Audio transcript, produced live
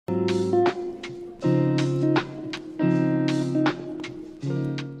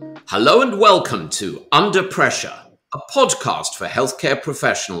Hello and welcome to Under Pressure, a podcast for healthcare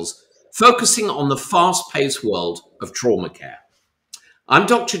professionals focusing on the fast-paced world of trauma care. I'm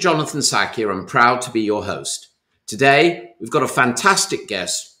Dr. Jonathan Sakia and proud to be your host. Today, we've got a fantastic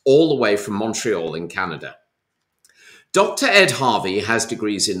guest all the way from Montreal in Canada. Dr. Ed Harvey has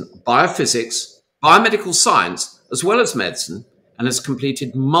degrees in biophysics, biomedical science, as well as medicine, and has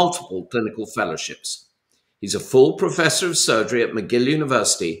completed multiple clinical fellowships. He's a full professor of surgery at McGill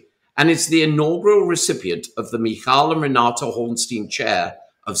University and is the inaugural recipient of the Michael and Renata Hornstein Chair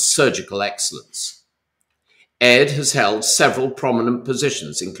of Surgical Excellence. Ed has held several prominent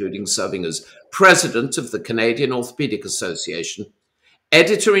positions, including serving as president of the Canadian Orthopaedic Association,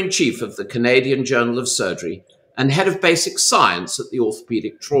 editor-in-chief of the Canadian Journal of Surgery, and head of basic science at the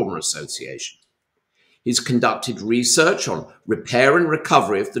Orthopaedic Trauma Association. He's conducted research on repair and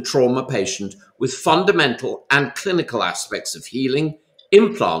recovery of the trauma patient with fundamental and clinical aspects of healing,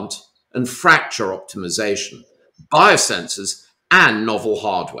 implant and fracture optimization, biosensors, and novel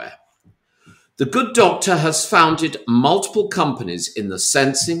hardware. The good doctor has founded multiple companies in the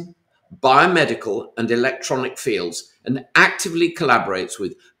sensing, biomedical, and electronic fields and actively collaborates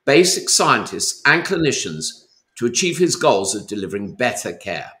with basic scientists and clinicians to achieve his goals of delivering better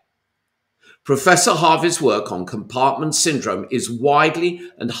care. Professor Harvey's work on compartment syndrome is widely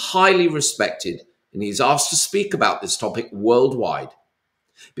and highly respected, and he's asked to speak about this topic worldwide.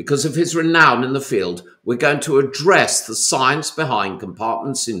 Because of his renown in the field, we're going to address the science behind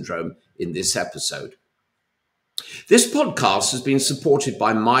compartment syndrome in this episode. This podcast has been supported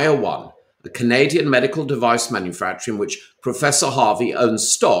by Maya One, a Canadian medical device manufacturer in which Professor Harvey owns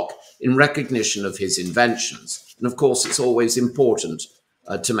stock in recognition of his inventions. And of course, it's always important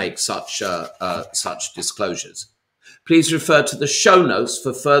to make such disclosures. Please refer to the show notes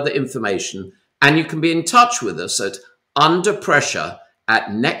for further information, and you can be in touch with us at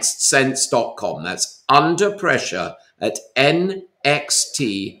underpressure@nextsense.com. That's underpressure at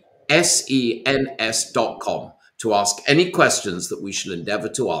nxtsens.com to ask any questions that we shall endeavor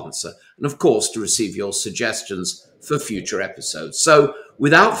to answer, and of course to receive your suggestions for future episodes. So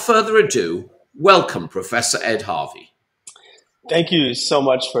without further ado, welcome Professor Ed Harvey. Thank you so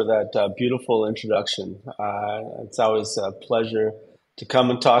much for that beautiful introduction. It's always a pleasure to come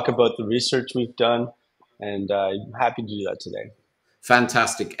and talk about the research we've done, and I'm happy to do that today.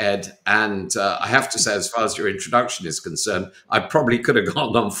 Fantastic, Ed. And I have to say, as far as your introduction is concerned, I probably could have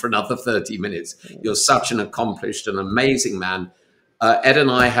gone on for another 30 minutes. You're such an accomplished and amazing man. Ed and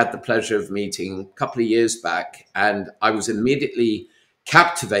I had the pleasure of meeting a couple of years back, and I was immediately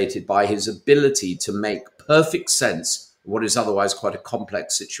captivated by his ability to make perfect sense of what is otherwise quite a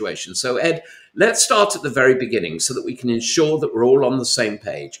complex situation. So, Ed, let's start at the very beginning so that we can ensure that we're all on the same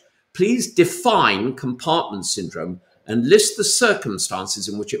page. Please define compartment syndrome and list the circumstances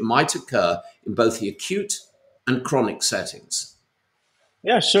in which it might occur in both the acute and chronic settings.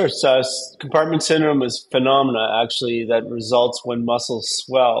 Yeah, sure. So compartment syndrome is phenomena actually that results when muscle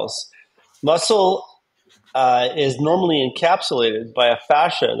swells. Muscle is normally encapsulated by a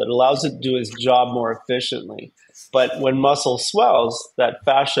fascia that allows it to do its job more efficiently. But when muscle swells, that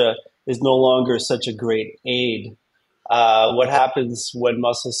fascia is no longer such a great aid. What happens when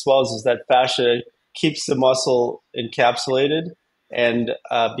muscle swells is that fascia keeps the muscle encapsulated, and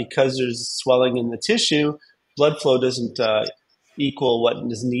because there's swelling in the tissue, blood flow doesn't equal what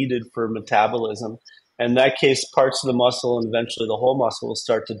is needed for metabolism. In that case, parts of the muscle and eventually the whole muscle will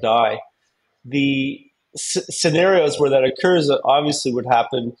start to die. The scenarios where that occurs obviously would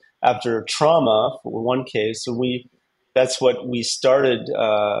happen after trauma, for one case. So that's what we started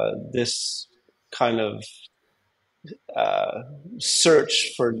this kind of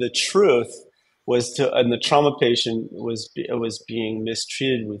search for the truth and the trauma patient was being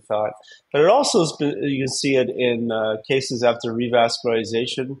mistreated, we thought. But it also has been, you can see it in cases after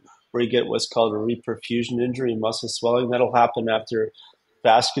revascularization, where you get what's called a reperfusion injury, muscle swelling. That'll happen after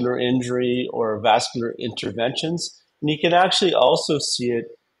vascular injury or vascular interventions. And you can actually also see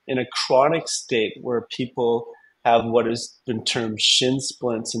it in a chronic state where people have what has been termed shin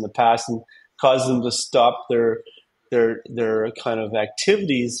splints in the past and cause them to stop their kind of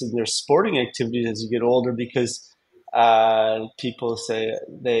activities and their sporting activities as you get older because people say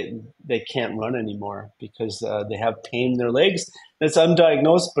they can't run anymore because they have pain in their legs. And it's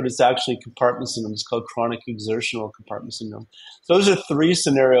undiagnosed, but it's actually compartment syndrome. It's called chronic exertional compartment syndrome. So those are three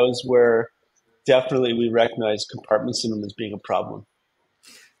scenarios where definitely we recognize compartment syndrome as being a problem.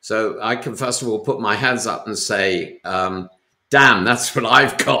 So I can first of all put my hands up and say, damn, that's what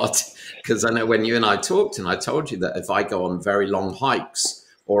I've got. Because I know when you and I talked, and I told you that if I go on very long hikes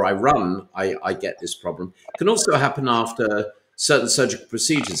or I run, I get this problem. It can also happen after certain surgical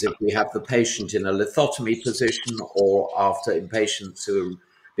procedures if we have the patient in a lithotomy position or after in patients who are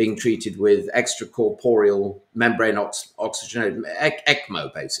being treated with extracorporeal membrane oxygenated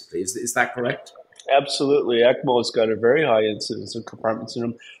ECMO, basically. Is that correct? Absolutely. ECMO has got a very high incidence of compartment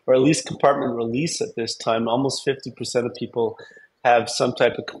syndrome, or at least compartment release at this time. Almost 50% of people have some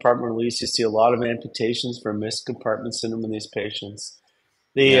type of compartment release. You see a lot of amputations for missed compartment syndrome in these patients.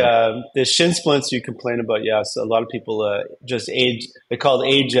 Yeah. The shin splints you complain about, yes, a lot of people just age. They call it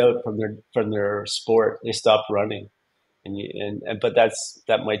age out from their sport. They stop running, but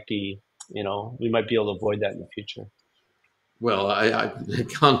that might be, we might be able to avoid that in the future. Well, I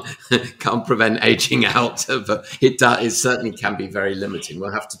can't prevent aging out, but it certainly can be very limiting.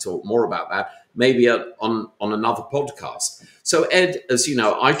 We'll have to talk more about that maybe on another podcast. So, Ed, as you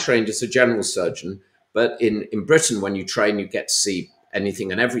know, I trained as a general surgeon, but in Britain, when you train, you get to see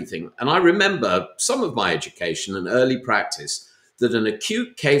anything and everything. And I remember some of my education and early practice that an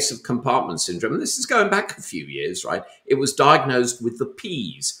acute case of compartment syndrome, and this is going back a few years, right? It was diagnosed with the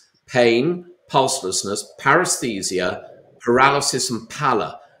P's: pain, pulselessness, paresthesia, paralysis, and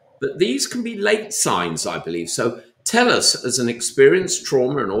pallor. But these can be late signs, I believe. So tell us, as an experienced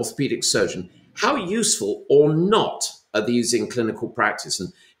trauma and orthopedic surgeon, how useful or not are these in clinical practice?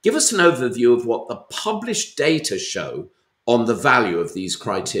 And give us an overview of what the published data show on the value of these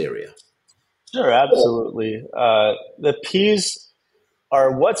criteria. Sure, absolutely. The P's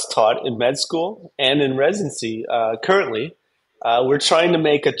are what's taught in med school and in residency currently. We're trying to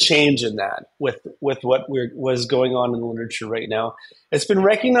make a change in that with what was going on in the literature right now. It's been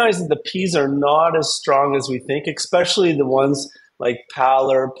recognized that the P's are not as strong as we think, especially the ones like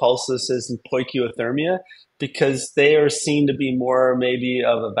pallor, pulselessness, and poikilothermia, because they are seen to be more maybe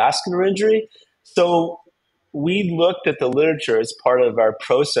of a vascular injury. So we looked at the literature as part of our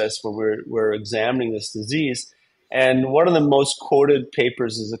process where we're examining this disease. And one of the most quoted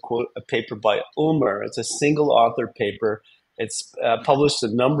papers is a paper by Ulmer. It's a single author paper. It's published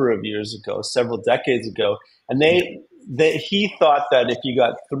a number of years ago, several decades ago. And he thought that if you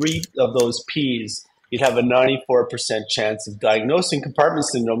got 3 of those P's, you'd have a 94% chance of diagnosing compartment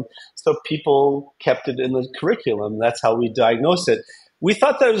syndrome. So people kept it in the curriculum. That's how we diagnose it. We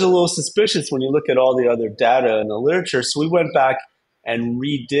thought that was a little suspicious when you look at all the other data in the literature. So we went back and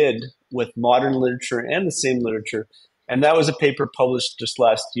redid with modern literature and the same literature. And that was a paper published just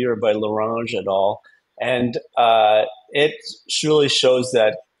last year by Larange et al. And it really shows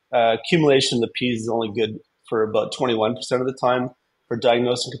that accumulation of the P's is only good for about 21% of the time for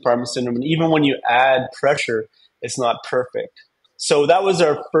diagnosing compartment syndrome. And even when you add pressure, it's not perfect. So that was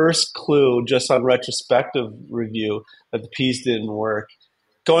our first clue, just on retrospective review, that the P's didn't work.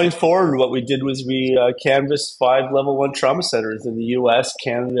 Going forward, what we did was we canvassed 5 level 1 trauma centers in the US,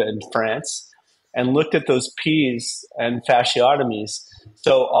 Canada, and France, and looked at those P's and fasciotomies.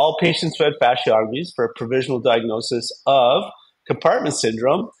 So all patients who had fasciotomies for a provisional diagnosis of compartment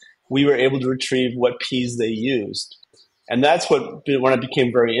syndrome, we were able to retrieve what P's they used. And that's when it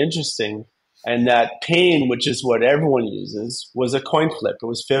became very interesting. And that pain, which is what everyone uses, was a coin flip. It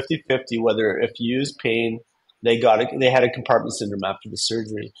was 50-50 whether if you use pain, they had a compartment syndrome after the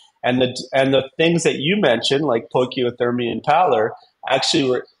surgery. And the things that you mentioned, like poikilothermia and pallor, actually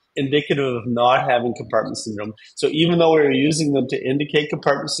were indicative of not having compartment syndrome. So even though we were using them to indicate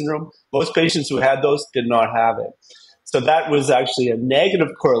compartment syndrome, most patients who had those did not have it. So that was actually a negative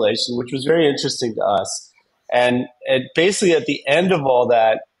correlation, which was very interesting to us. And basically at the end of all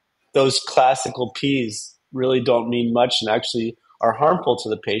that, those classical P's really don't mean much and actually are harmful to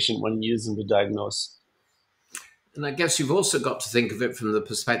the patient when you use them to diagnose. And I guess you've also got to think of it from the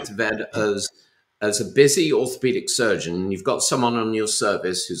perspective, Ed, as a busy orthopedic surgeon, and you've got someone on your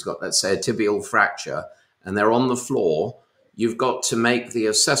service who's got, let's say, a tibial fracture, and they're on the floor. You've got to make the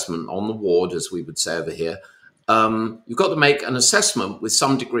assessment on the ward, as we would say over here. You've got to make an assessment with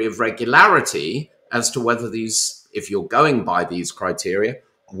some degree of regularity as to whether these, if you're going by these criteria,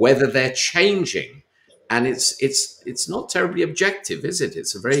 whether they're changing. And it's not terribly objective, is it?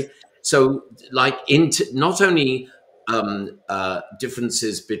 It's a very, so like not only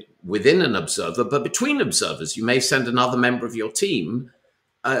differences within an observer, but between observers. You may send another member of your team.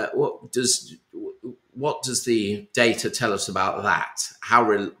 What does the data tell us about that? How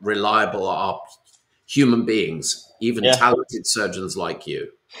reliable are human beings, even talented surgeons like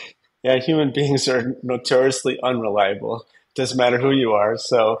you? Yeah, human beings are notoriously unreliable. Doesn't matter who you are.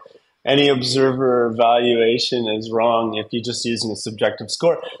 So any observer evaluation is wrong if you're just using a subjective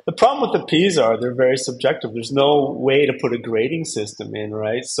score. The problem with the P's are they're very subjective. There's no way to put a grading system in,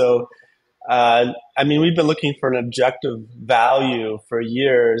 right? So, we've been looking for an objective value for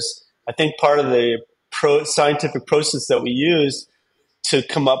years. I think part of the scientific process that we use to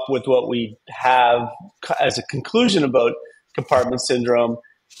come up with what we have as a conclusion about compartment syndrome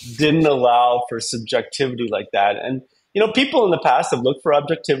didn't allow for subjectivity like that. And, people in the past have looked for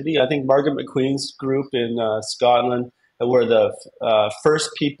objectivity. I think Margaret McQueen's group in Scotland were the first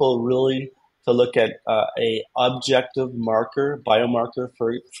people really to look at a objective biomarker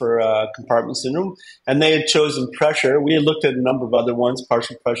for compartment syndrome. And they had chosen pressure. We had looked at a number of other ones,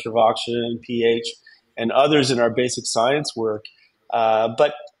 partial pressure of oxygen, pH, and others in our basic science work.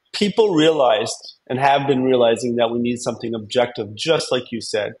 But people realized and have been realizing that we need something objective, just like you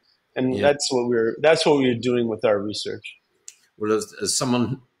said. And Yeah. that's what we're doing with our research. Well, as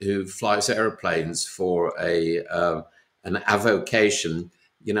someone who flies airplanes for an avocation,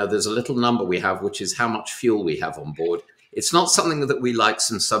 there's a little number we have, which is how much fuel we have on board. It's not something that we like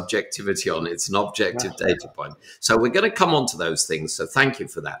some subjectivity on. It's an objective data point. So we're going to come on to those things. So thank you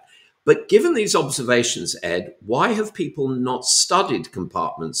for that. But given these observations, Ed, why have people not studied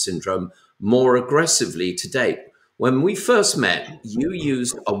compartment syndrome more aggressively to date? When we first met, you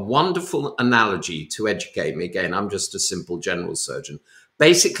used a wonderful analogy to educate me. Again, I'm just a simple general surgeon.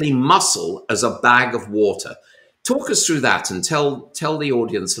 Basically, muscle as a bag of water. Talk us through that and tell the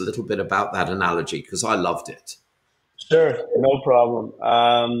audience a little bit about that analogy, because I loved it. Sure, no problem.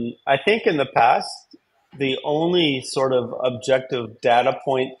 I think in the past, the only sort of objective data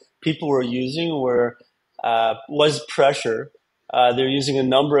point people were using was pressure. They're using a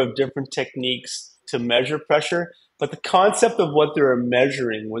number of different techniques to measure pressure, but the concept of what they were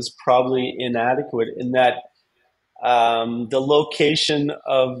measuring was probably inadequate in that the location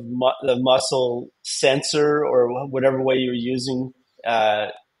of the muscle sensor or whatever way you're using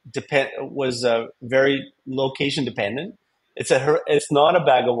was very location dependent. It's not a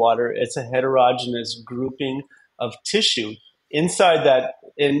bag of water. It's a heterogeneous grouping of tissue inside that.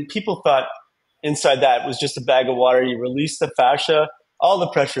 And people thought inside that was just a bag of water. You release the fascia, all the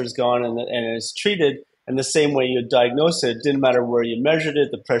pressure is gone, and it's treated. And the same way you diagnose it, didn't matter where you measured it,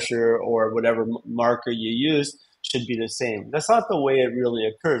 the pressure or whatever marker you used should be the same. That's not the way it really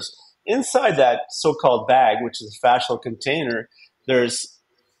occurs. Inside that so-called bag, which is a fascial container, there's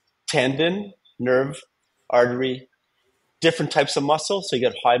tendon, nerve, artery, different types of muscle. So you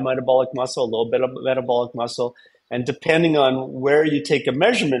get high metabolic muscle, a little bit of metabolic muscle. And depending on where you take a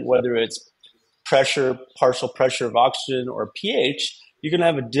measurement, whether it's pressure, partial pressure of oxygen, or pH, you're going to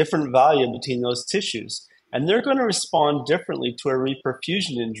have a different value between those tissues. And they're going to respond differently to a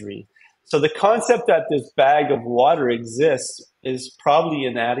reperfusion injury. So the concept that this bag of water exists is probably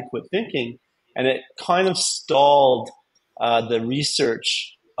inadequate thinking. And it kind of stalled the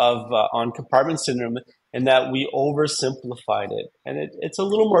research on compartment syndrome in that we oversimplified it. And it's a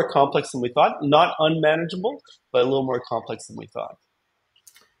little more complex than we thought. Not unmanageable, but a little more complex than we thought.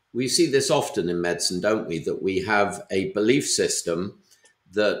 We see this often in medicine, don't we? That we have a belief system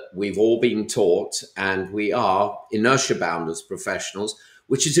that we've all been taught, and we are inertia bound as professionals,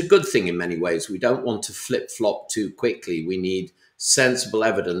 which is a good thing in many ways. We don't want to flip-flop too quickly. We need sensible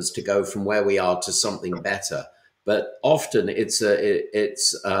evidence to go from where we are to something better. But often it's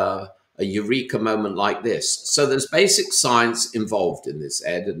a eureka moment like this. So there's basic science involved in this,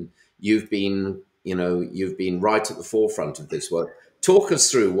 Ed, and you've been right at the forefront of this work. Talk us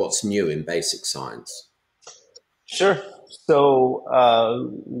through what's new in basic science. Sure. So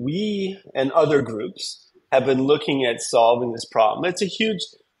we and other groups have been looking at solving this problem. It's a huge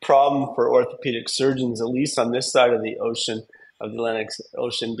problem for orthopedic surgeons, at least on this side of the ocean, of the Atlantic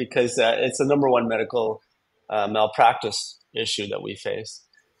Ocean, because it's the number one medical malpractice issue that we face.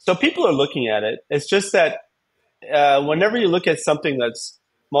 So people are looking at it. It's just that whenever you look at something that's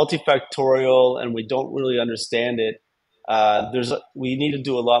multifactorial and we don't really understand it, we need to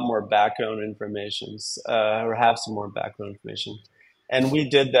do a lot more background information or have some more background information. And we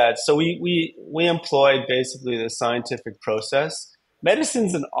did that. So we employed basically the scientific process.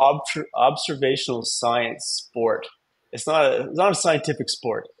 Medicine's an observational science sport. It's not a scientific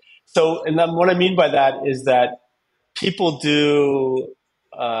sport. So, and then what I mean by that is that people do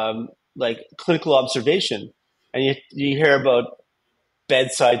like clinical observation, and you hear about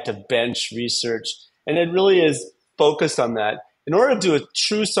bedside to bench research, and it really is focused on that. In order to do a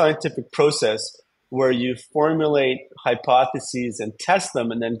true scientific process where you formulate hypotheses and test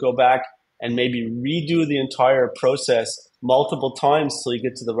them and then go back and maybe redo the entire process multiple times till you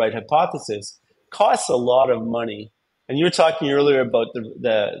get to the right hypothesis, costs a lot of money. And you were talking earlier about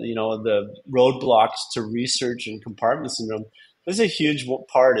the roadblocks to research in compartment syndrome. There's a huge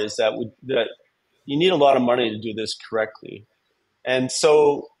part is that you need a lot of money to do this correctly. And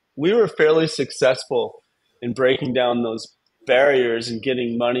so we were fairly successful in breaking down those barriers in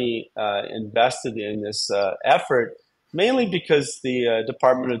getting money invested in this effort, mainly because the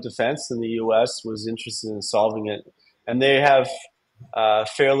Department of Defense in the U.S. was interested in solving it, and they have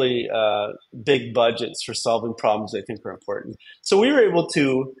fairly big budgets for solving problems they think are important. So we were able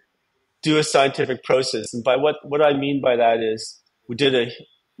to do a scientific process, and by what I mean by that is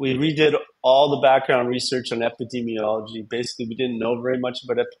we redid all the background research on epidemiology. Basically, we didn't know very much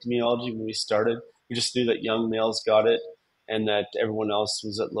about epidemiology when we started. We just knew that young males got it and that everyone else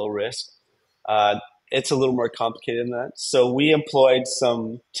was at low risk. Uh, it's a little more complicated than that. So we employed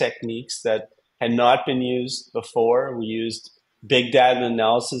some techniques that had not been used before. We used big data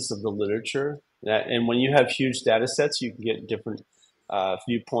analysis of the literature. And when you have huge data sets, you can get different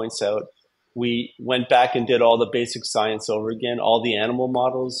viewpoints out. We went back and did all the basic science over again, all the animal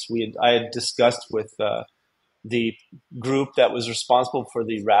models. I had discussed with the group that was responsible for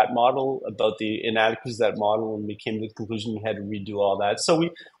the rat model about the inadequacies of that model, and we came to the conclusion we had to redo all that. So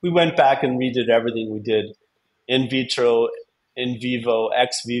we went back and redid everything. We did in vitro, in vivo,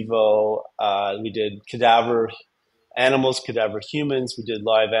 ex vivo. We did cadaver animals, cadaver humans. We did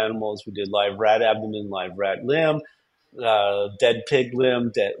live animals. We did live rat abdomen, live rat limb, dead pig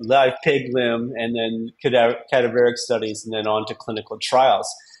limb, live pig limb, and then cadaveric studies, and then on to clinical trials.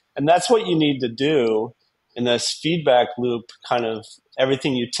 And that's what you need to do in this feedback loop. Kind of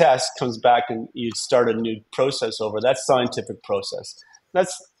everything you test comes back and you start a new process over. That's scientific process.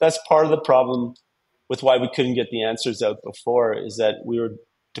 That's part of the problem with why we couldn't get the answers out before, is that we were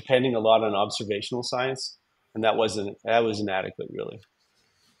depending a lot on observational science, and that was inadequate, really.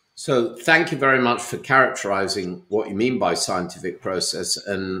 So thank you very much for characterizing what you mean by scientific process.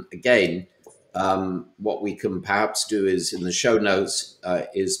 And again, what we can perhaps do is in the show notes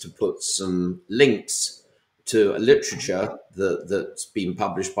is to put some links to a literature that's been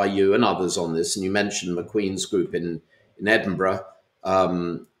published by you and others on this. And you mentioned McQueen's group in Edinburgh,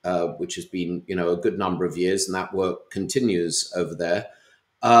 which has been, a good number of years, and that work continues over there.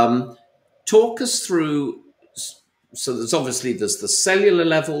 Talk us through. So there's the cellular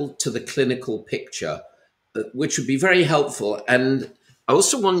level to the clinical picture, which would be very helpful. And I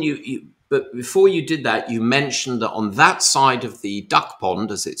also want but before you did that, you mentioned that on that side of the duck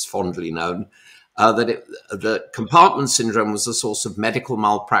pond, as it's fondly known, the compartment syndrome was a source of medical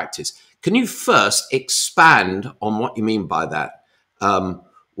malpractice. Can you first expand on what you mean by that?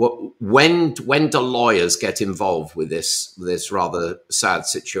 When do lawyers get involved with this rather sad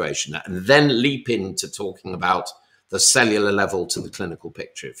situation, and then leap into talking about the cellular level to the clinical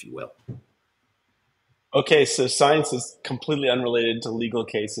picture, if you will? Okay, so science is completely unrelated to legal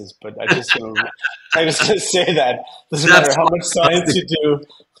cases, but I'm just going to say that doesn't matter how much science you do,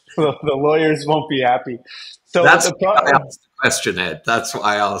 the lawyers won't be happy. So that's why I asked the question, Ed. That's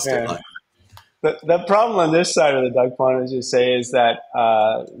why I asked it. The problem on this side of the duck pond, as you say, is that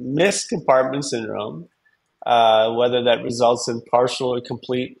missed compartment syndrome, whether that results in partial or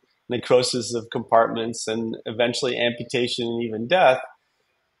complete necrosis of compartments and eventually amputation and even death,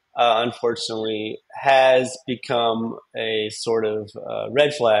 unfortunately, has become a sort of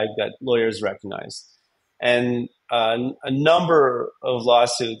red flag that lawyers recognize. And a number of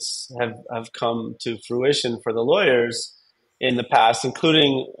lawsuits have come to fruition for the lawyers in the past,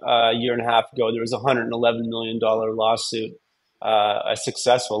 including a year and a half ago. There was a $111 million lawsuit, a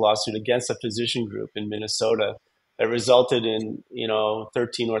successful lawsuit against a physician group in Minnesota that resulted in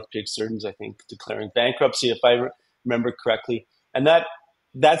 13 orthopedic surgeons, I think, declaring bankruptcy, if I remember correctly. And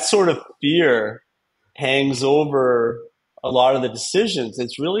that sort of fear hangs over a lot of the decisions.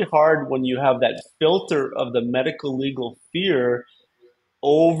 It's really hard when you have that filter of the medical legal fear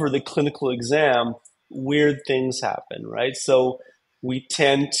over the clinical exam. Weird things happen, right? So we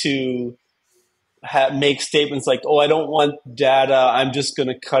tend to make statements like, "Oh, I don't want data. I'm just going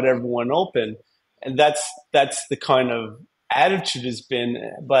to cut everyone open," and that's the kind of attitude has been.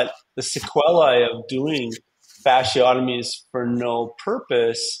 But the sequelae of doing fasciotomies for no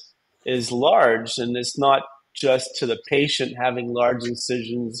purpose is large, and it's not just to the patient having large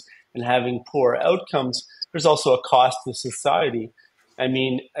incisions and having poor outcomes. There's also a cost to society. I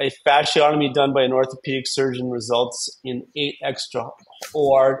mean, a fasciotomy done by an orthopedic surgeon results in 8 extra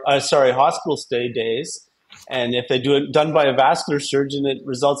hospital stay days. And if they do it done by a vascular surgeon, it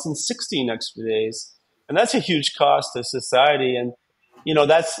results in 16 extra days. And that's a huge cost to society. And,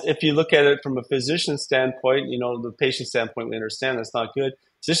 that's, if you look at it from a physician standpoint, the patient standpoint, we understand that's not good.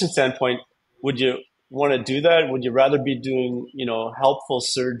 Physician standpoint, would you want to do that? Would you rather be doing, helpful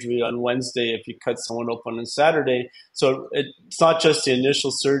surgery on Wednesday if you cut someone open on Saturday? So it's not just the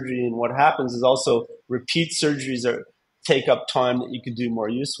initial surgery, and what happens is also repeat surgeries take up time that you could do more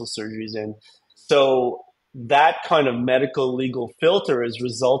useful surgeries in. So that kind of medical legal filter has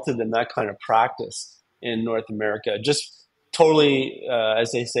resulted in that kind of practice in North America. Just totally,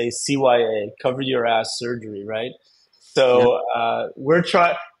 as they say, CYA, cover your ass surgery, right? Yeah. So we're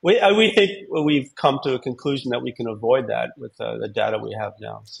trying. We think we've come to a conclusion that we can avoid that with the data we have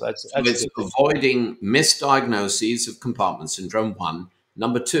now. So So that's a it's good thing. avoiding misdiagnoses of compartment syndrome, one.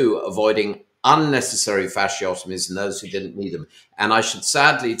 Number two, avoiding unnecessary fasciotomies in those who didn't need them. And I should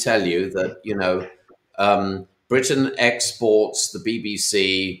sadly tell you that, Britain exports the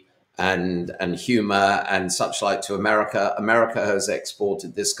BBC and humour and such like to America. America has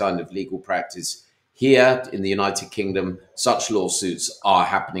exported this kind of legal practice here in the United Kingdom. Such lawsuits are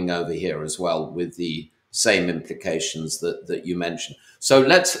happening over here as well, with the same implications that you mentioned. So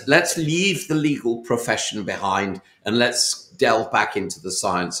let's leave the legal profession behind and let's delve back into the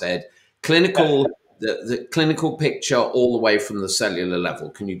science, Ed. The clinical picture all the way from the cellular level.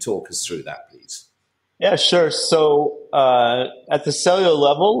 Can you talk us through that, please? Yeah, sure. So at the cellular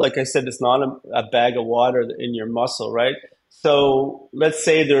level, like I said, it's not a bag of water in your muscle, right? So let's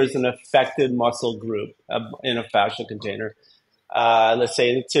say there's an affected muscle group in a fascial container. Let's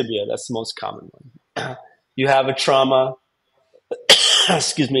say the tibia, that's the most common one. You have a trauma,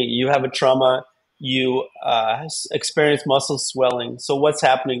 excuse me, you have a trauma, you experience muscle swelling. So what's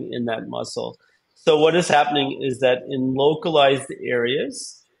happening in that muscle? So what is happening is that in localized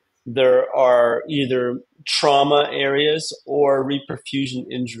areas, there are either trauma areas or reperfusion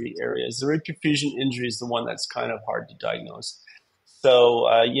injury areas. The reperfusion injury is the one that's kind of hard to diagnose. So,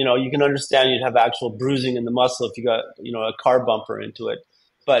 you can understand you'd have actual bruising in the muscle if you got, a car bumper into it.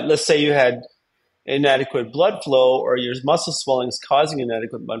 But let's say you had inadequate blood flow or your muscle swelling is causing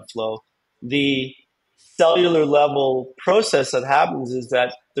inadequate blood flow. The cellular level process that happens is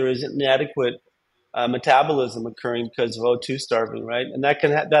that there is inadequate metabolism occurring because of O2 starving, right? And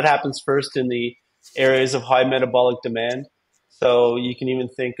that happens first in the areas of high metabolic demand. So you can even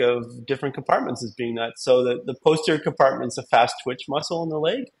think of different compartments as being that. So the posterior compartment is a fast twitch muscle in the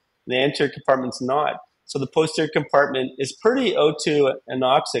leg, and the anterior compartment's not. So the posterior compartment is pretty O2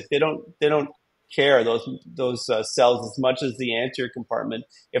 anoxic. They don't care those cells as much as the anterior compartment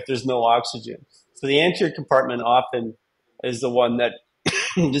if there's no oxygen. So the anterior compartment often is the one that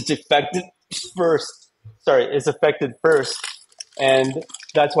is affected first. Is affected first, and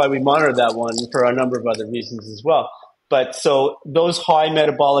that's why we monitor that one for a number of other reasons as well. But so those high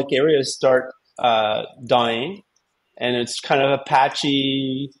metabolic areas start dying, and it's kind of a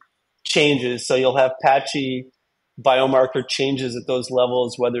patchy changes. So you'll have patchy biomarker changes at those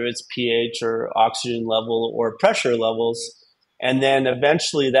levels, whether it's pH or oxygen level or pressure levels. And then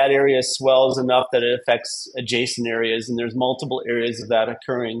eventually that area swells enough that it affects adjacent areas. And there's multiple areas of that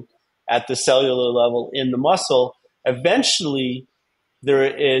occurring at the cellular level in the muscle. Eventually, there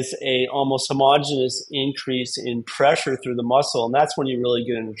is a almost homogeneous increase in pressure through the muscle. And that's when you really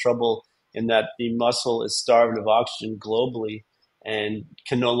get into trouble, in that the muscle is starved of oxygen globally and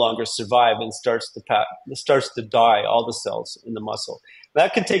can no longer survive and starts to die, all the cells in the muscle.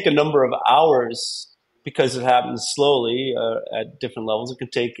 That can take a number of hours because it happens slowly at different levels. It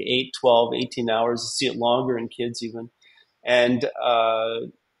can take 8, 12, 18 hours. You see it longer in kids even. And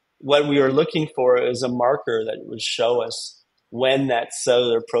what we are looking for is a marker that would show us when that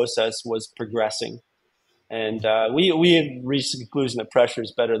cellular process was progressing. And we have reached the conclusion that pressure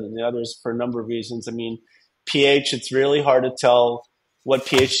is better than the others for a number of reasons. I mean, pH, it's really hard to tell what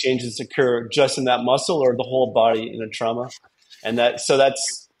pH changes occur just in that muscle or the whole body in a trauma. And that's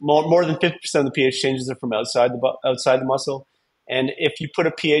more than 50% of the pH changes are from outside the muscle. And if you put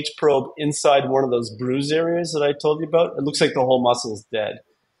a pH probe inside one of those bruise areas that I told you about, it looks like the whole muscle is dead.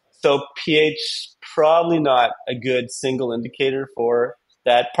 So pH, probably not a good single indicator for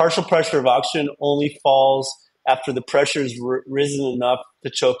that. Partial pressure of oxygen only falls after the pressure is risen enough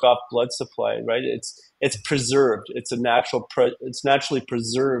to choke off blood supply, right? It's preserved. It's naturally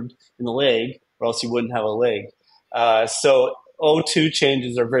preserved in the leg, or else you wouldn't have a leg. So O2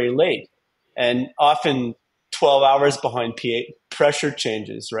 changes are very late, and often 12 hours behind pH pressure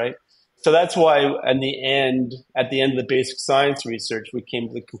changes, right? So that's why at the end of the basic science research, we came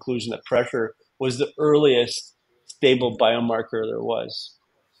to the conclusion that pressure was the earliest stable biomarker there was.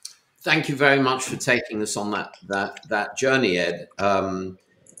 Thank you very much for taking us on that journey, Ed.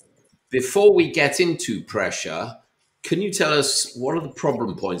 Before we get into pressure, can you tell us what are the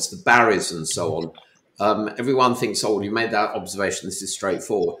problem points, the barriers, and so on? Everyone thinks, oh, well, you made that observation. This is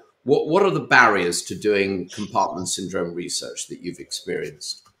straightforward. What are the barriers to doing compartment syndrome research that you've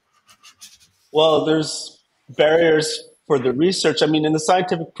experienced? Well, there's barriers for the research. I mean, in the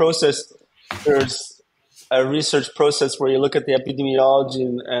scientific process, there's a research process where you look at the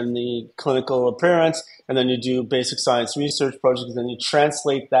epidemiology and the clinical appearance, and then you do basic science research projects, and then you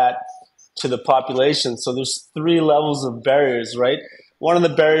translate that to the population. So there's three levels of barriers, right? One of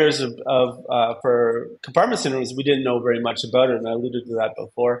the barriers for compartment syndrome is we didn't know very much about it, and I alluded to that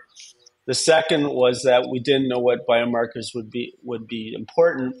before. The second was that we didn't know what biomarkers would be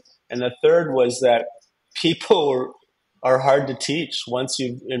important, and the third was that people are hard to teach. Once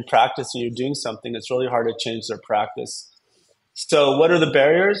you're in practice and you're doing something, it's really hard to change their practice. So what are the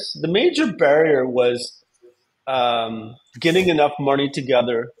barriers? The major barrier was getting enough money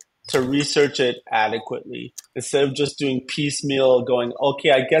together to research it adequately instead of just doing piecemeal, going,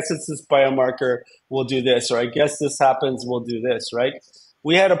 okay, I guess it's this biomarker, we'll do this, or I guess this happens, we'll do this, right?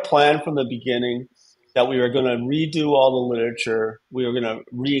 We had a plan from the beginning that we were going to redo all the literature. We were going to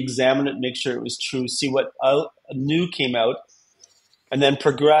re-examine it, make sure it was true, see what new came out, and then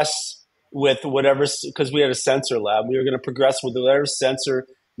progress with whatever, because we had a sensor lab, we were going to progress with whatever sensor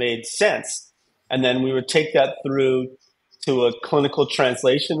made sense. And then we would take that through to a clinical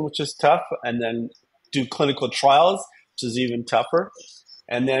translation, which is tough, and then do clinical trials, which is even tougher,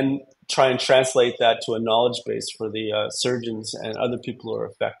 and then try and translate that to a knowledge base for the surgeons and other people who are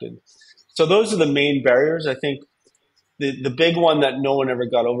affected. So those are the main barriers. I think the big one that no one ever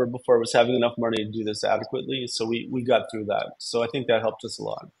got over before was having enough money to do this adequately. So we got through that. So I think that helped us a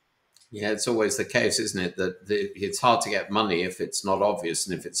lot. Yeah, it's always the case, isn't it? That it's hard to get money if it's not obvious.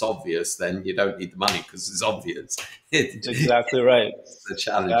 And if it's obvious, then you don't need the money because it's obvious. It's exactly right. It's the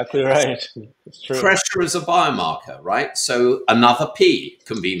challenge. Exactly right. It's true. Pressure is a biomarker, right? So another P,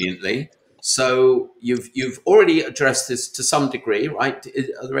 conveniently. So you've already addressed this to some degree, right?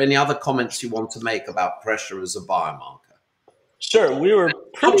 Are there any other comments you want to make about pressure as a biomarker? Sure. We were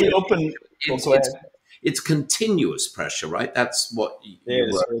pretty open. It's continuous pressure, right? That's what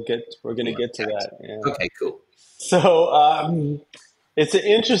we're going to get to that. Yeah. Okay, cool. So it's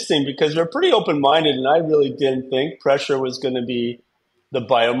interesting because we're pretty open-minded, and I really didn't think pressure was going to be the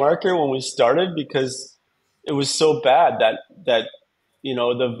biomarker when we started because it was so bad that you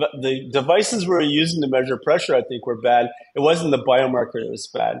know the devices we were using to measure pressure, I think, were bad. It wasn't the biomarker that was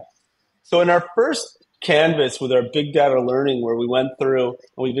bad. So in our first canvas with our big data learning, where we went through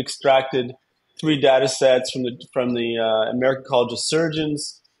and we've extracted 3 data sets from the American College of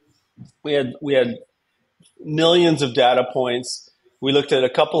Surgeons. We had millions of data points. We looked at a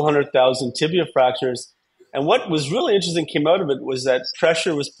couple 100,000 tibia fractures. And what was really interesting came out of it was that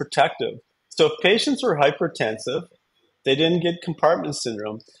pressure was protective. So if patients were hypertensive, they didn't get compartment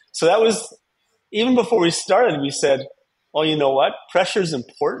syndrome. So that was, even before we started, we said, oh, you know what? Pressure is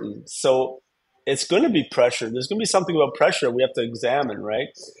important. So it's going to be pressure. There's going to be something about pressure we have to examine, right?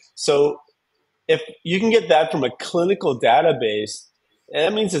 So if you can get that from a clinical database,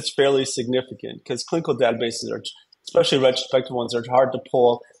 that means it's fairly significant because clinical databases are, especially retrospective ones, are hard to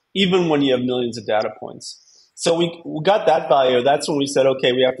pull even when you have millions of data points. So we got that value. That's when we said,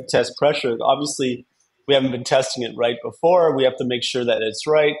 okay, we have to test pressure. Obviously, we haven't been testing it right before. We have to make sure that it's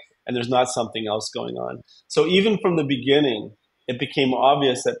right and there's not something else going on. So even from the beginning, it became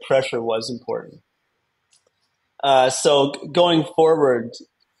obvious that pressure was important. So going forward,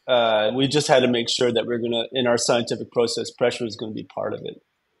 we just had to make sure that we're going to, in our scientific process, pressure is going to be part of it.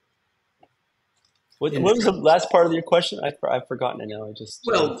 What was the last part of your question? I've forgotten it now. I just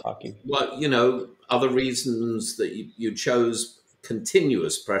started talking. Well, you know, other reasons that you chose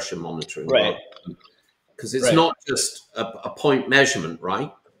continuous pressure monitoring, right? Because it's not just a point measurement,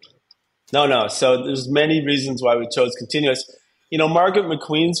 right? No. So there's many reasons why we chose continuous. You know, Margaret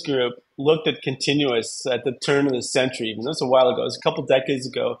McQueen's group looked at continuous at the turn of the century. Even this was a while ago. It was a couple decades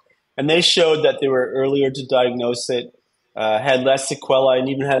ago. And they showed that they were earlier to diagnose it, had less sequelae, and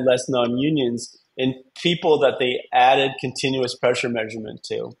even had less non-unions in people that they added continuous pressure measurement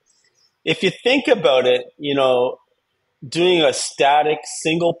to. If you think about it, you know, doing a static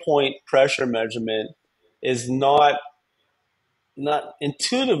single point pressure measurement is not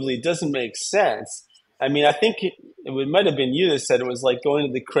intuitively doesn't make sense. I mean, I think it might have been you that said it was like going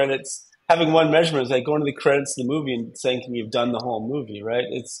to the credits, having one measurement is like going to the credits of the movie and saying, "Can you've done the whole movie?" Right?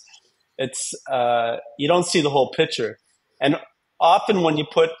 It's you don't see the whole picture. And often when you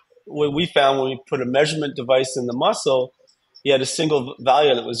put what we found when we put a measurement device in the muscle, you had a single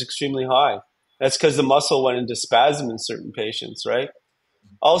value that was extremely high. That's because the muscle went into spasm in certain patients, right?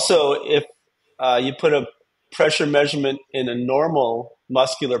 Also, if you put a pressure measurement in a normal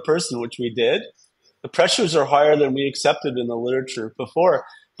muscular person, which we did, the pressures are higher than we accepted in the literature before.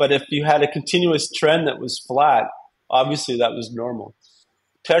 But if you had a continuous trend that was flat, obviously that was normal.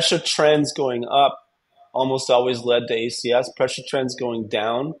 Pressure trends going up almost always led to ACS. Pressure trends going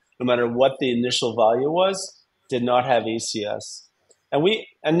down, no matter what the initial value was, did not have ACS.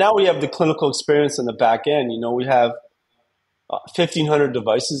 And now we have the clinical experience in the back end. We have 1,500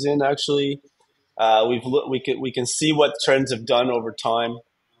 devices in actually. We can see what trends have done over time,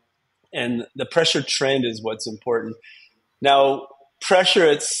 and the pressure trend is what's important. Now, pressure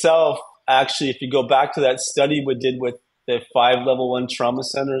itself, actually, if you go back to that study we did with the 5 level 1 trauma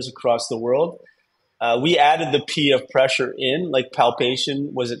centers across the world, we added the P of pressure in, like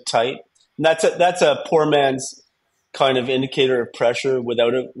palpation. Was it tight? And that's a poor man's kind of indicator of pressure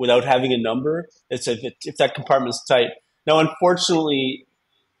without having a number. It's if that compartment's tight. Now, unfortunately,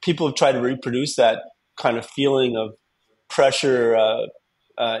 people have tried to reproduce that kind of feeling of pressure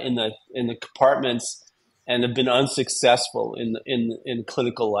in the compartments and have been unsuccessful in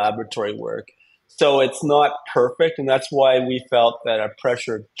clinical laboratory work. So it's not perfect, and that's why we felt that a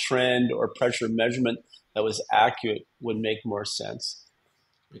pressure trend or pressure measurement that was accurate would make more sense.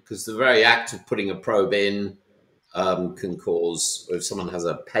 Because the very act of putting a probe in can cause, if someone has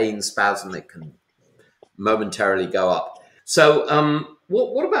a pain spasm, it can momentarily go up. So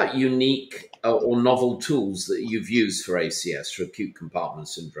what about unique or novel tools that you've used for ACS, for acute compartment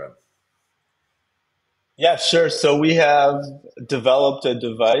syndrome? Yeah, sure. So we have developed a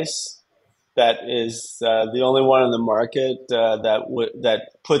device that is the only one on the market that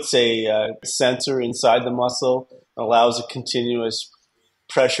puts a sensor inside the muscle, allows a continuous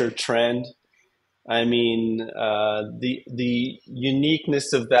pressure trend. I mean, the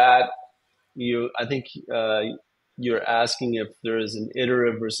uniqueness of that, I think you're asking if there is an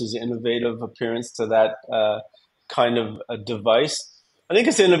iterative versus innovative appearance to that kind of a device. I think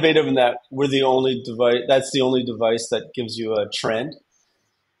it's innovative in that we're the only device. That's the only device that gives you a trend.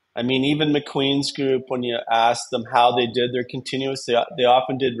 I mean, even McQueen's group, when you ask them how they did their continuous, they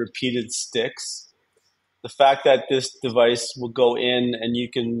often did repeated sticks. The fact that this device will go in and you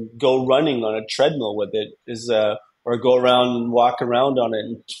can go running on a treadmill with it or go around and walk around on it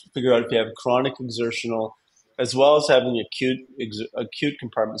and figure out if you have chronic exertional, as well as having acute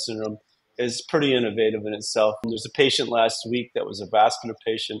compartment syndrome, is pretty innovative in itself. And there's a patient last week that was a vascular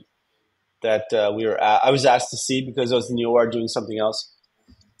patient that I was asked to see because I was in the OR doing something else,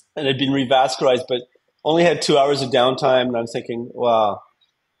 and had been revascularized, but only had 2 hours of downtime. And I'm thinking, wow,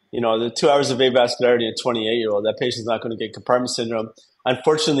 the 2 hours of avascularity in a 28-year-old, that patient's not going to get compartment syndrome.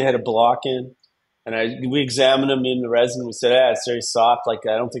 Unfortunately, they had a block in, and we examined him in the resident. We said, it's very soft. Like,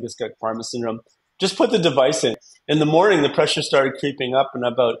 I don't think it's got compartment syndrome. Just put the device in. In the morning, the pressure started creeping up, and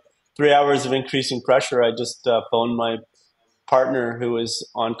about 3 hours of increasing pressure, I just phoned my partner who was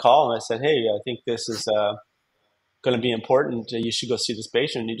on call, and I said, hey, I think this is going to be important. You should go see this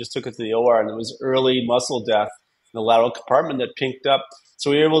patient. And he just took it to the OR, and it was early muscle death in the lateral compartment that pinked up. So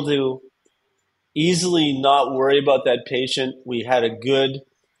we were able to easily not worry about that patient. We had a good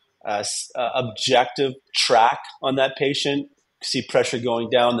objective track on that patient, see pressure going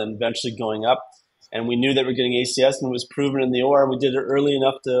down, then eventually going up. And we knew that we were getting ACS, and it was proven in the OR. We did it early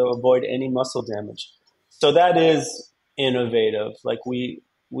enough to avoid any muscle damage. So that is innovative. Like we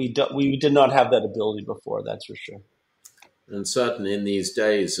did not have that ability before, that's for sure. And certainly in these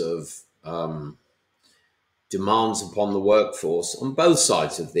days of demands upon the workforce on both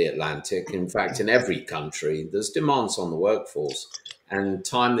sides of the Atlantic, in fact, in every country, there's demands on the workforce, and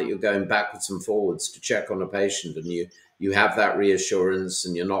time that you're going backwards and forwards to check on a patient, and you have that reassurance,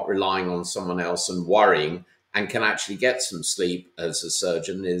 and you're not relying on someone else and worrying, and can actually get some sleep as a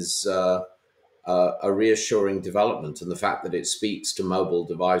surgeon is a reassuring development. And the fact that it speaks to mobile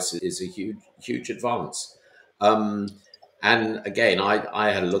devices is a huge advance. And again, I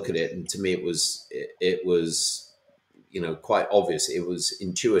had a look at it, and to me, it was quite obvious. It was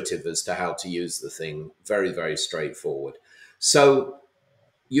intuitive as to how to use the thing. Very, very straightforward. So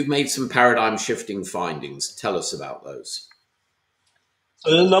you've made some paradigm shifting findings. Tell us about those.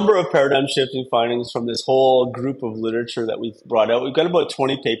 So there's a number of paradigm shifting findings from this whole group of literature that we've brought out. We've got about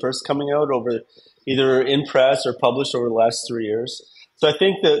 20 papers coming out over either in press or published over the last 3 years. So I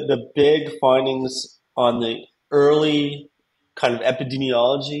think the big findings on the early kind of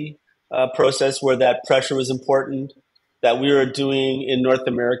epidemiology process, where that pressure was important, that we were doing in North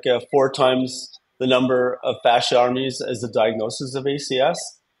America 4 times the number of fasciotomies as the diagnosis of ACS,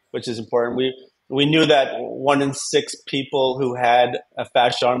 which is important. We knew that 1 in 6 people who had a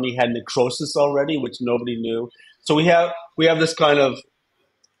fasciotomy had necrosis already, which nobody knew. So we have this kind of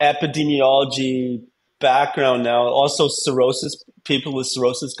epidemiology background now. Also cirrhosis, people with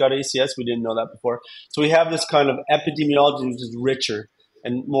cirrhosis got ACS. We didn't know that before. So we have this kind of epidemiology which is richer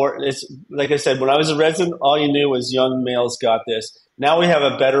and more. It's like I said, when I was a resident, all you knew was young males got this. Now we have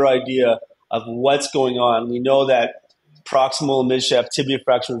a better idea of what's going on. We know that proximal and midshaft tibia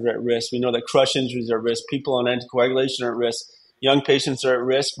fractures are at risk. We know that crush injuries are at risk. People on anticoagulation are at risk. young patients are at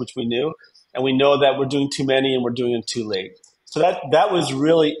risk, which we knew, and we know that we're doing too many and we're doing them too late. So that was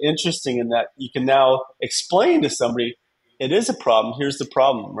really interesting in that you can now explain to somebody, it is a problem. Here's the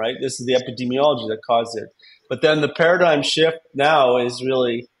problem, right? This is the epidemiology that caused it. But then the paradigm shift now is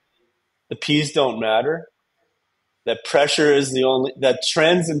really the P's don't matter. That pressure is that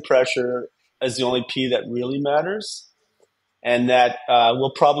trends in pressure is the only P that really matters. And that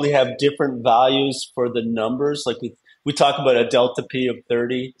we'll probably have different values for the numbers. Like we talk about a delta P of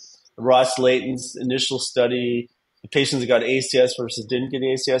 30. Ross Layton's initial study, the patients that got ACS versus didn't get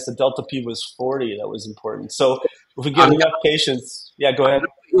ACS, the delta P was 40. That was important. So if we get enough patients, yeah, go ahead.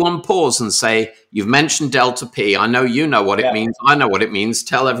 You on pause and say, you've mentioned delta P. I know you know what it means. I know what it means.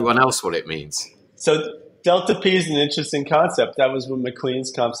 Tell everyone else what it means. So delta P is an interesting concept. That was what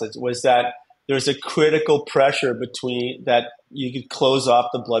McLean's concept was, that there's a critical pressure between that you could close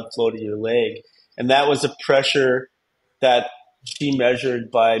off the blood flow to your leg. And that was a pressure that she measured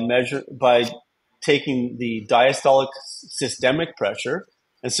by taking the diastolic systemic pressure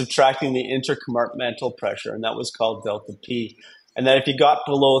and subtracting the intercompartmental pressure. And that was called delta P. And then if you got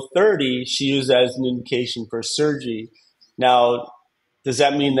below 30, she used that as an indication for surgery. Now, does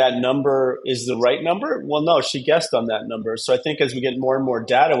that mean that number is the right number? Well, no, she guessed on that number. So I think as we get more and more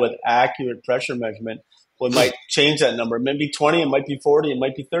data with accurate pressure measurement, we might change that number. It might be 20, it might be 40, it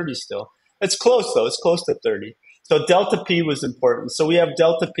might be 30 still. It's close, though. It's close to 30. So delta P was important. So we have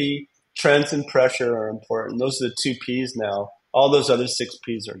delta P, trends in pressure are important. Those are the two Ps now. All those other six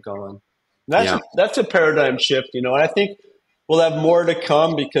Ps are gone. That's a paradigm shift, and I think we'll have more to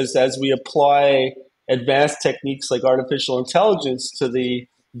come, because as we apply advanced techniques like artificial intelligence to the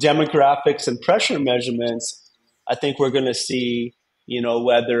demographics and pressure measurements, I think we're going to see,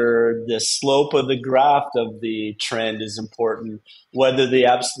 whether the slope of the graph of the trend is important, whether the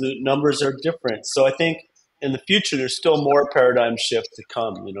absolute numbers are different. So I think in the future, there's still more paradigm shift to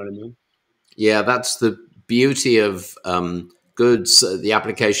come. You know what I mean? Yeah, that's the beauty of the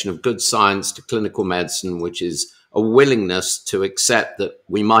application of good science to clinical medicine, which is a willingness to accept that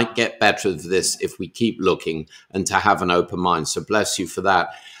we might get better at this if we keep looking, and to have an open mind. So bless you for that.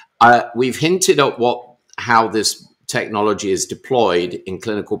 We've hinted at how this technology is deployed in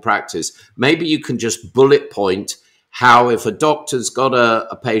clinical practice. Maybe you can just bullet point how, if a doctor's got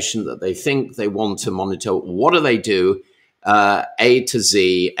a patient that they think they want to monitor, what do they do? A to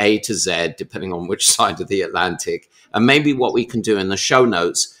Z, A to Z, depending on which side of the Atlantic. And maybe what we can do in the show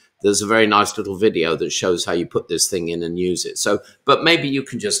notes, there's a very nice little video that shows how you put this thing in and use it. So, but maybe you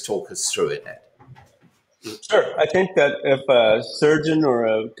can just talk us through it, Ed. Sure. I think that if a surgeon or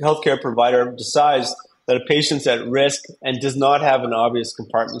a healthcare provider decides that a patient's at risk and does not have an obvious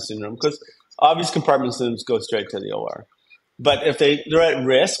compartment syndrome, because obvious compartment syndromes go straight to the OR. But if they're at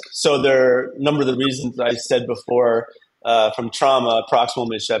risk, so there are a number of the reasons I said before, from trauma, proximal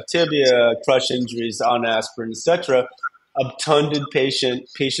midstaff tibia, crush injuries on aspirin, etc., obtunded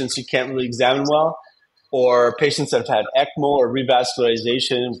patients who can't really examine well, or patients that have had ECMO or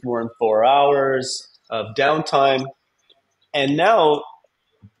revascularization for more than 4 hours of downtime. And now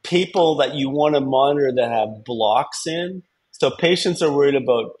people that you want to monitor that have blocks in. So patients are worried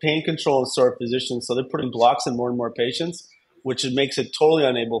about pain control and sore physicians, so they're putting blocks in more and more patients, which makes it totally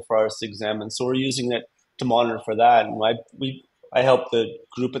unable for us to examine. So we're using it to monitor for that. And I helped the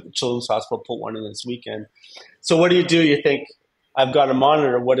group at the Children's Hospital put one in this weekend. So what do? You think, I've got a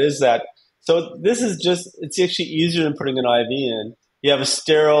monitor. What is that? So this is it's actually easier than putting an IV in. You have a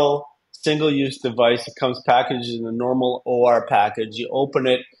sterile, single-use device. It comes packaged in a normal OR package. You open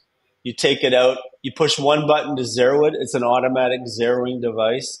it, you take it out, you push one button to zero it. It's an automatic zeroing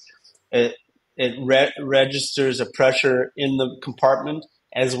device. It registers a pressure in the compartment,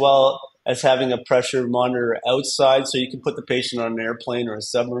 as well as having a pressure monitor outside, so you can put the patient on an airplane or a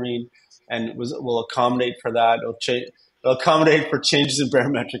submarine, and it will accommodate for that. It'll accommodate for changes in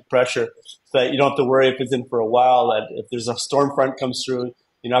barometric pressure, so that you don't have to worry if it's in for a while, that if there's a storm front comes through,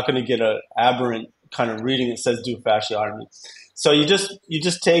 you're not going to get an aberrant kind of reading that says do fasciotomy. So you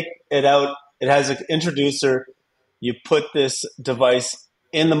just take it out. It has an introducer. You put this device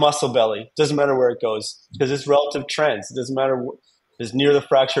in the muscle belly. Doesn't matter where it goes, because it's relative trends. It doesn't matter if it's near the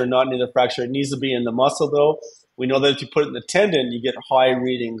fracture or not near the fracture. It needs to be in the muscle, though. We know that if you put it in the tendon, you get high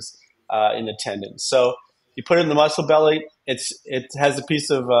readings in the tendon. So you put it in the muscle belly. It has a piece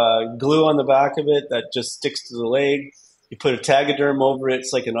of glue on the back of it that just sticks to the leg. You put a Tegaderm over it.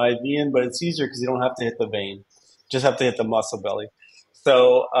 It's like an IV in, but it's easier because you don't have to hit the vein. You just have to hit the muscle belly.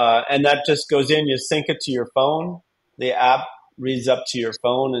 So, and that just goes in. You sync it to your phone. The app reads up to your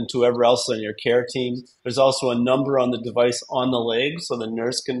phone and to whoever else on your care team. There's also a number on the device on the leg, so the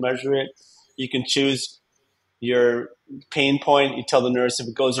nurse can measure it. You can choose your pain point. You tell the nurse if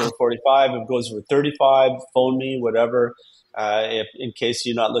it goes over 45, if it goes over 35, phone me, whatever, if in case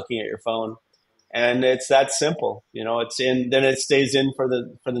you're not looking at your phone. And it's that simple, it's in, then it stays in for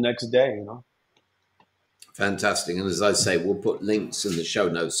the next day. Fantastic. And as I say, we'll put links in the show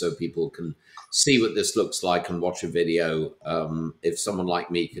notes so people can see what this looks like and watch a video. If someone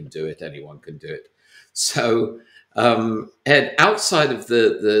like me can do it, anyone can do it. So, Ed, outside of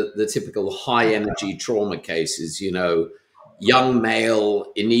the typical high energy trauma cases, young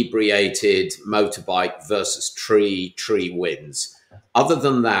male, inebriated, motorbike versus tree wins. Other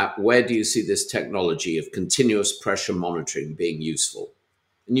than that, where do you see this technology of continuous pressure monitoring being useful?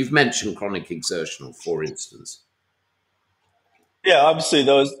 And you've mentioned chronic exertional, for instance. Yeah, obviously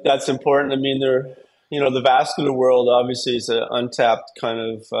that's important. I mean, the vascular world obviously is an untapped kind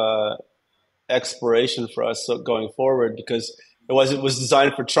of exploration for us going forward, because it was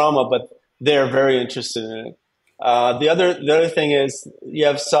designed for trauma, but they're very interested in it. The other thing is you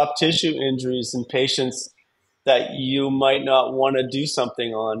have soft tissue injuries in patients that you might not want to do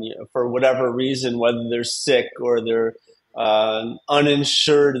something on, for whatever reason, whether they're sick or they're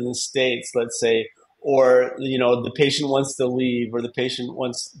uninsured in the States, let's say, or the patient wants to leave, or the patient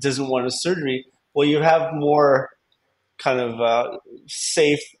doesn't want a surgery. Well, you have more kind of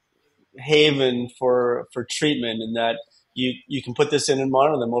safe haven for treatment, in that you can put this in and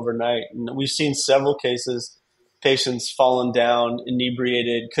monitor them overnight. And we've seen several cases, patients fallen down,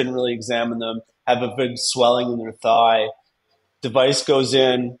 inebriated, couldn't really examine them, have a big swelling in their thigh. Device goes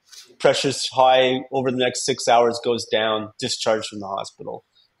in, pressure's high, over the next 6 hours goes down, discharged from the hospital.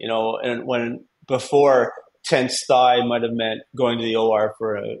 And when before, tense thigh might have meant going to the OR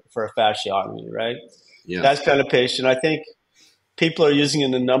for a fasciotomy, right? Yeah. That kind of patient, I think people are using it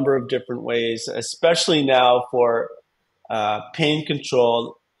in a number of different ways, especially now for pain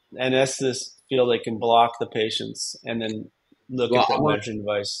control. Anesthetists feel they can block the patients and then look at that measuring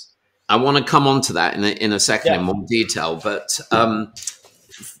device. I want to come on to that in a second in more detail. But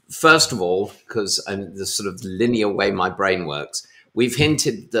first of all, because the sort of linear way my brain works, we've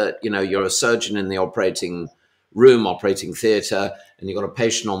hinted that, you're a surgeon in the operating room, operating theatre, and you've got a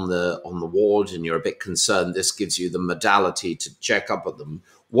patient on the ward and you're a bit concerned. This gives you the modality to check up on them.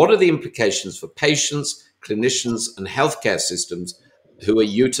 What are the implications for patients, clinicians, and healthcare systems who are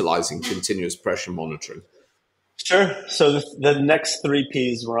utilizing continuous pressure monitoring? Sure. So the next three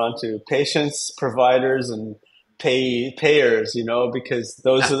Ps we're on to: patients, providers, and payers, because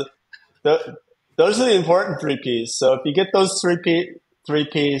those are the important three Ps. So if you get those three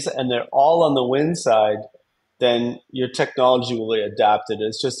Ps and they're all on the win side, then your technology will be adapted.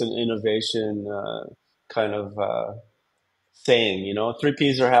 It's just an innovation kind of saying, three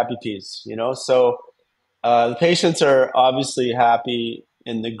Ps are happy Ps, So the patients are obviously happy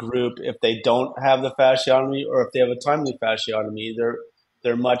in the group if they don't have the fasciotomy, or if they have a timely fasciotomy.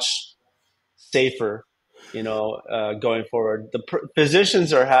 They're much safer, going forward. The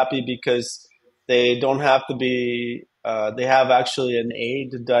physicians are happy because they don't have to be. They have actually an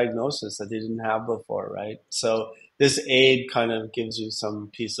aid to diagnosis that they didn't have before, right? So this aid kind of gives you some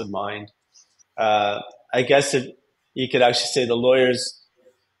peace of mind. I guess you could actually say the lawyers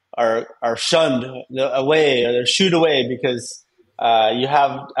are shunned away, or they're shooed away, because you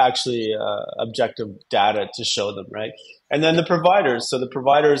have actually objective data to show them, right? And then the providers. So the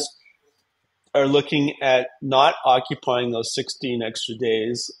providers are looking at not occupying those 16 extra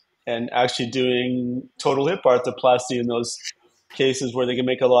days and actually doing total hip arthroplasty in those cases where they can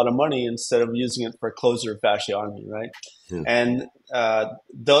make a lot of money, instead of using it for closure fasciotomy, right? Yeah. And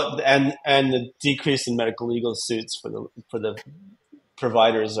the decrease in medical legal suits for the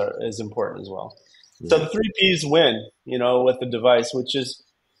providers is important as well. Yeah. So the three Ps win, with the device, which is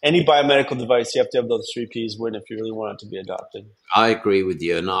any biomedical device. You have to have those three Ps win if you really want it to be adopted. I agree with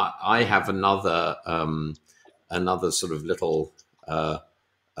you, and I have another sort of little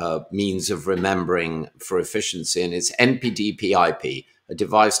means of remembering for efficiency, and it's NPDPIP. A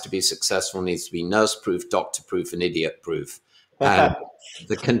device to be successful needs to be nurse-proof, doctor-proof, and idiot-proof. And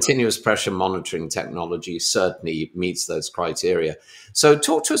the continuous pressure monitoring technology certainly meets those criteria. So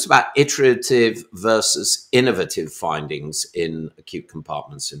talk to us about iterative versus innovative findings in acute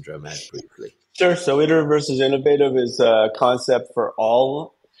compartment syndrome, Ed, briefly. Sure. So iterative versus innovative is a concept for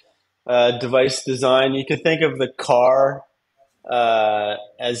all device design. You could think of the car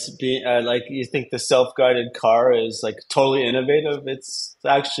as being like, you think the self-guided car is like totally innovative. It's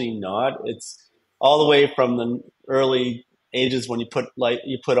actually not. It's all the way from the early ages when you put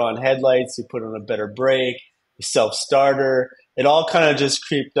on headlights, you put on a better brake, self-starter. It all kind of just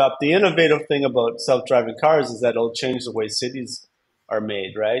creeped up. The innovative thing about self-driving cars is that it'll change the way cities are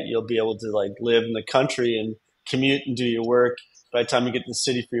made, right? You'll be able to live in the country and commute and do your work. By the time you get to the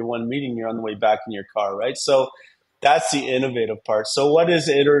city for your one meeting, you're on the way back in your car, right? So that's the innovative part. So what is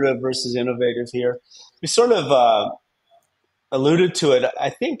iterative versus innovative here? We sort of alluded to it. I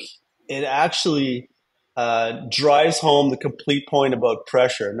think it actually drives home the complete point about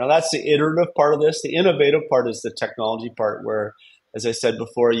pressure. Now, that's the iterative part of this. The innovative part is the technology part, where, as I said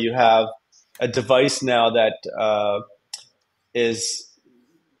before, you have a device now that is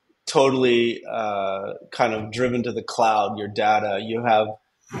totally kind of driven to the cloud, your data. You have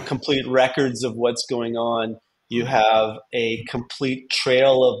complete records of what's going on. You have a complete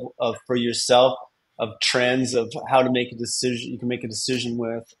trail of for yourself of trends of how to make a decision. You can make a decision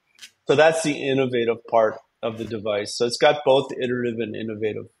with. So that's the innovative part of the device. So it's got both iterative and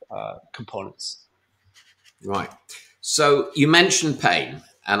innovative components. Right. So you mentioned pain,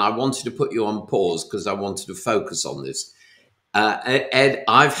 and I wanted to put you on pause because I wanted to focus on this. Ed,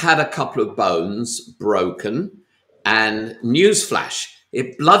 I've had a couple of bones broken, and newsflash,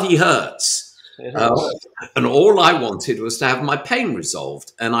 it bloody hurts. And all I wanted was to have my pain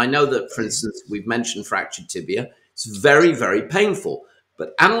resolved. And I know that, for instance, we've mentioned fractured tibia. It's very, very painful.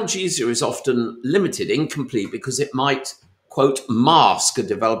 But analgesia is often limited, incomplete, because it might, quote, mask a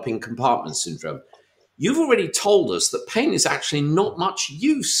developing compartment syndrome. You've already told us that pain is actually not much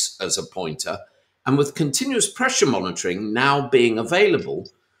use as a pointer. And with continuous pressure monitoring now being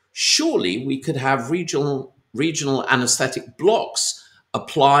available, surely we could have regional anesthetic blocks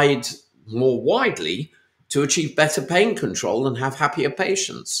applied more widely to achieve better pain control and have happier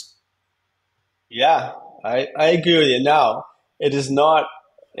patients. Yeah, I agree with you. Now, it is not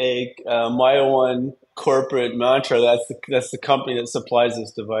a Myo One corporate mantra. That's the company that supplies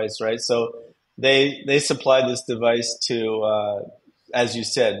this device, right? So they supply this device to, as you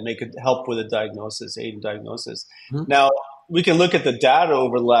said, make it help with a diagnosis, aid in diagnosis. Mm-hmm. Now, we can look at the data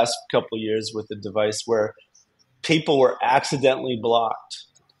over the last couple of years with the device where people were accidentally blocked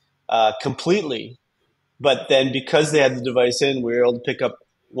completely. But then because they had the device in, we were able to pick up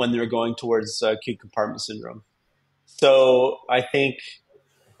when they were going towards acute compartment syndrome. So I think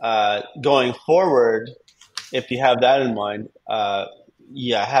going forward, if you have that in mind,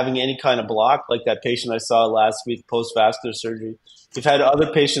 having any kind of block, like that patient I saw last week post-vascular surgery, we've had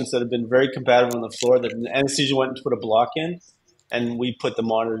other patients that have been very compatible on the floor that the anesthesia went and put a block in, and we put the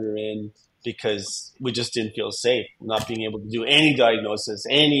monitor in because we just didn't feel safe, not being able to do any diagnosis,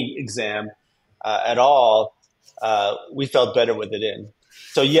 any exam at all. We felt better with it in.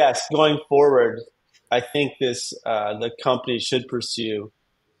 So yes, going forward, I think the company should pursue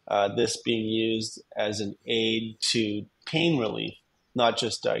this being used as an aid to pain relief, not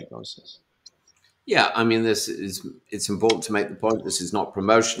just diagnosis. Yeah, I mean, it's important to make the point. This is not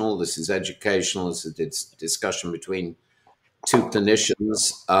promotional. This is educational. It's a discussion between two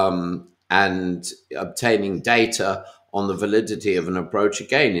clinicians, and obtaining data on the validity of an approach,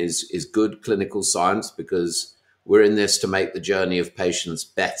 again, is good clinical science, because we're in this to make the journey of patients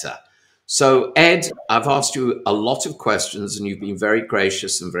better. So, Ed, I've asked you a lot of questions and you've been very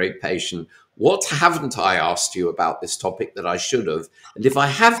gracious and very patient. What haven't I asked you about this topic that I should have? And if I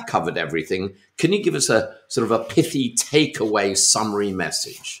have covered everything, can you give us a sort of a pithy takeaway summary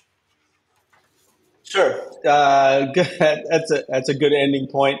message? Sure. That's a good ending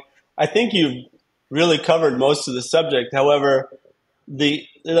point. I think you've really covered most of the subject. However,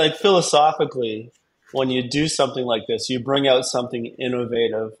 philosophically, when you do something like this, you bring out something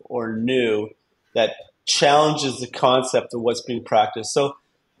innovative or new that challenges the concept of what's being practiced. So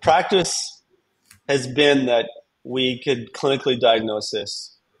practice has been that we could clinically diagnose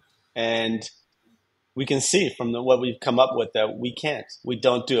this, and we can see from what we've come up with that we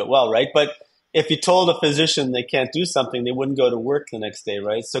don't do it well, right? But if you told a physician they can't do something, they wouldn't go to work the next day,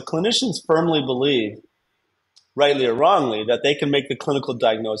 right? So clinicians firmly believe, rightly or wrongly, that they can make the clinical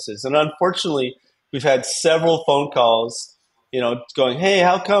diagnosis. And unfortunately, we've had several phone calls, going, hey,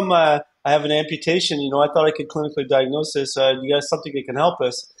 how come I have an amputation? I thought I could clinically diagnose this. You guys something that can help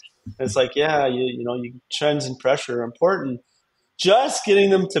us? And it's like, yeah, trends and pressure are important. Just getting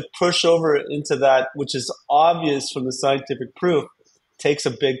them to push over into that, which is obvious from the scientific proof, takes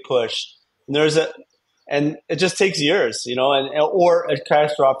a big push. And it just takes years, or a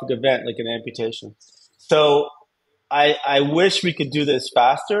catastrophic event like an amputation. So I wish we could do this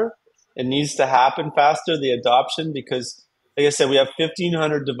faster. It needs to happen faster, the adoption, because, like I said, we have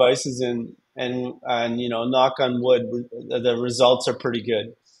 1,500 devices in, and knock on wood, the results are pretty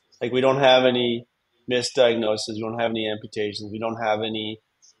good. Like, we don't have any misdiagnoses, we don't have any amputations, we don't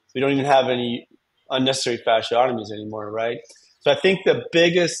even have any unnecessary fasciotomies anymore, right? So I think the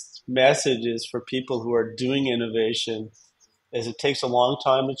biggest message is for people who are doing innovation is it takes a long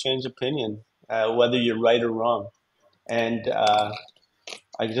time to change opinion. whether you're right or wrong. And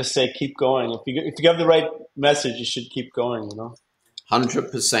I just say keep going. If you have the right message, you should keep going.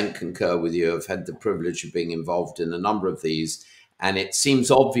 100% concur with you. I've had the privilege of being involved in a number of these, and it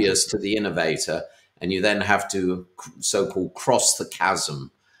seems obvious to the innovator, and you then have to so-called cross the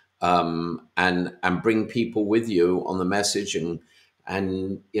chasm and bring people with you on the message. And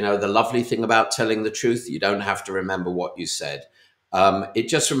the lovely thing about telling the truth, you don't have to remember what you said. It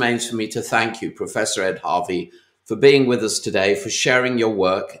just remains for me to thank you, Professor Ed Harvey, for being with us today, for sharing your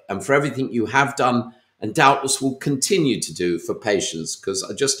work, and for everything you have done and doubtless will continue to do for patients, because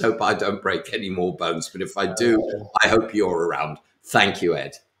I just hope I don't break any more bones. But if I do, I hope you're around. Thank you,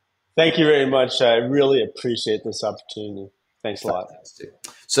 Ed. Thank you very much. I really appreciate this opportunity. Thanks a lot. Fantastic.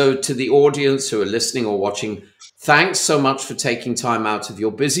 So to the audience who are listening or watching, thanks so much for taking time out of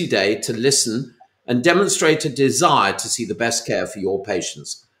your busy day to listen and demonstrate a desire to see the best care for your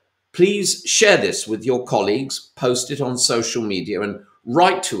patients. Please share this with your colleagues, post it on social media, and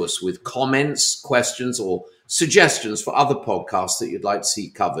write to us with comments, questions, or suggestions for other podcasts that you'd like to see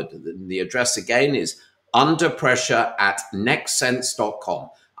covered. The address again is underpressure@nextsense.com,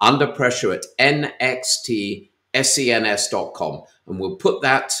 underpressure@nxtsens.com. And we'll put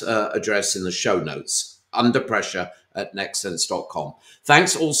that address in the show notes, underpressure@nextsense.com.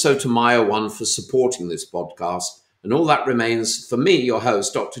 Thanks also to Maya One for supporting this podcast. And all that remains for me, your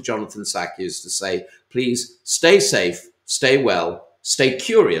host, Dr. Jonathan Sacchi, is to say, please stay safe, stay well, stay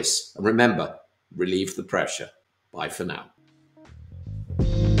curious, and remember, relieve the pressure. Bye for now.